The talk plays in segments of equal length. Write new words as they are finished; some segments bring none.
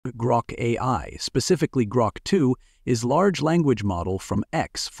Grok AI, specifically Grok 2, is large language model from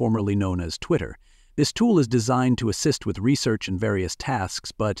X, formerly known as Twitter. This tool is designed to assist with research and various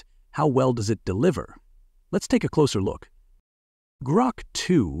tasks, but how well does it deliver? Let's take a closer look. Grok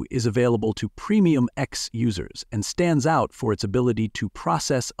 2 is available to premium X users and stands out for its ability to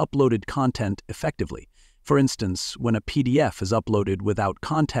process uploaded content effectively. For instance, when a PDF is uploaded without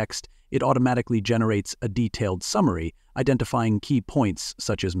context, it automatically generates a detailed summary, identifying key points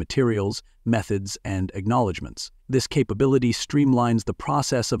such as materials, methods, and acknowledgements. This capability streamlines the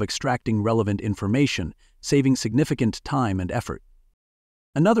process of extracting relevant information, saving significant time and effort.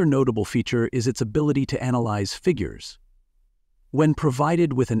 Another notable feature is its ability to analyze figures. When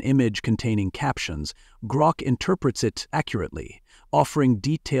provided with an image containing captions, Grok interprets it accurately, offering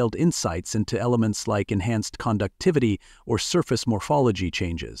detailed insights into elements like enhanced conductivity or surface morphology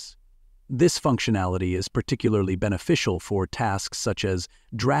changes. This functionality is particularly beneficial for tasks such as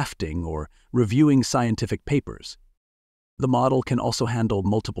drafting or reviewing scientific papers. The model can also handle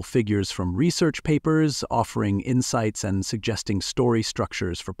multiple figures from research papers, offering insights and suggesting story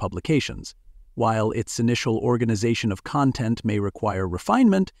structures for publications. While its initial organization of content may require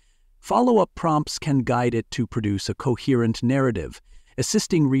refinement, follow-up prompts can guide it to produce a coherent narrative,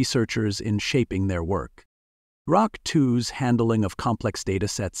 assisting researchers in shaping their work. Grok 2's handling of complex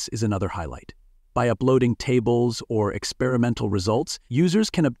datasets is another highlight. By uploading tables or experimental results, users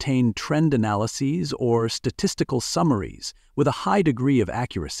can obtain trend analyses or statistical summaries with a high degree of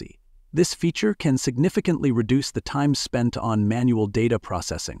accuracy. This feature can significantly reduce the time spent on manual data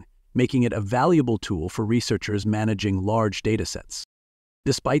processing, making it a valuable tool for researchers managing large datasets.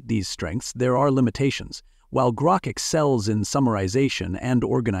 Despite these strengths, there are limitations. While Grok excels in summarization and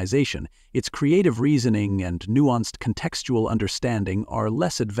organization, its creative reasoning and nuanced contextual understanding are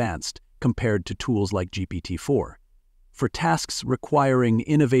less advanced compared to tools like GPT-4. For tasks requiring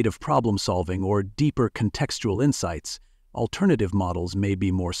innovative problem-solving or deeper contextual insights, alternative models may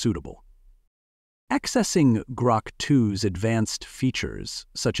be more suitable. Accessing Grok 2's advanced features,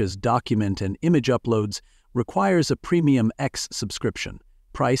 such as document and image uploads, requires a premium X subscription,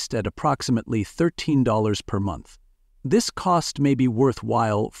 priced at approximately $13 per month. This cost may be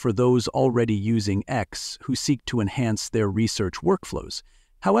worthwhile for those already using X who seek to enhance their research workflows.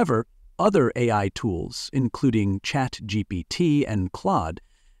 However, other AI tools, including ChatGPT and Claude,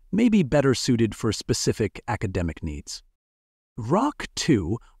 may be better suited for specific academic needs. Grok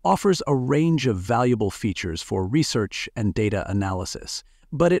 2 offers a range of valuable features for research and data analysis,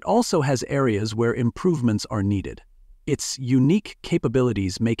 but it also has areas where improvements are needed. Its unique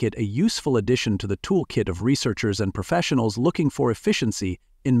capabilities make it a useful addition to the toolkit of researchers and professionals looking for efficiency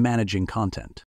in managing content.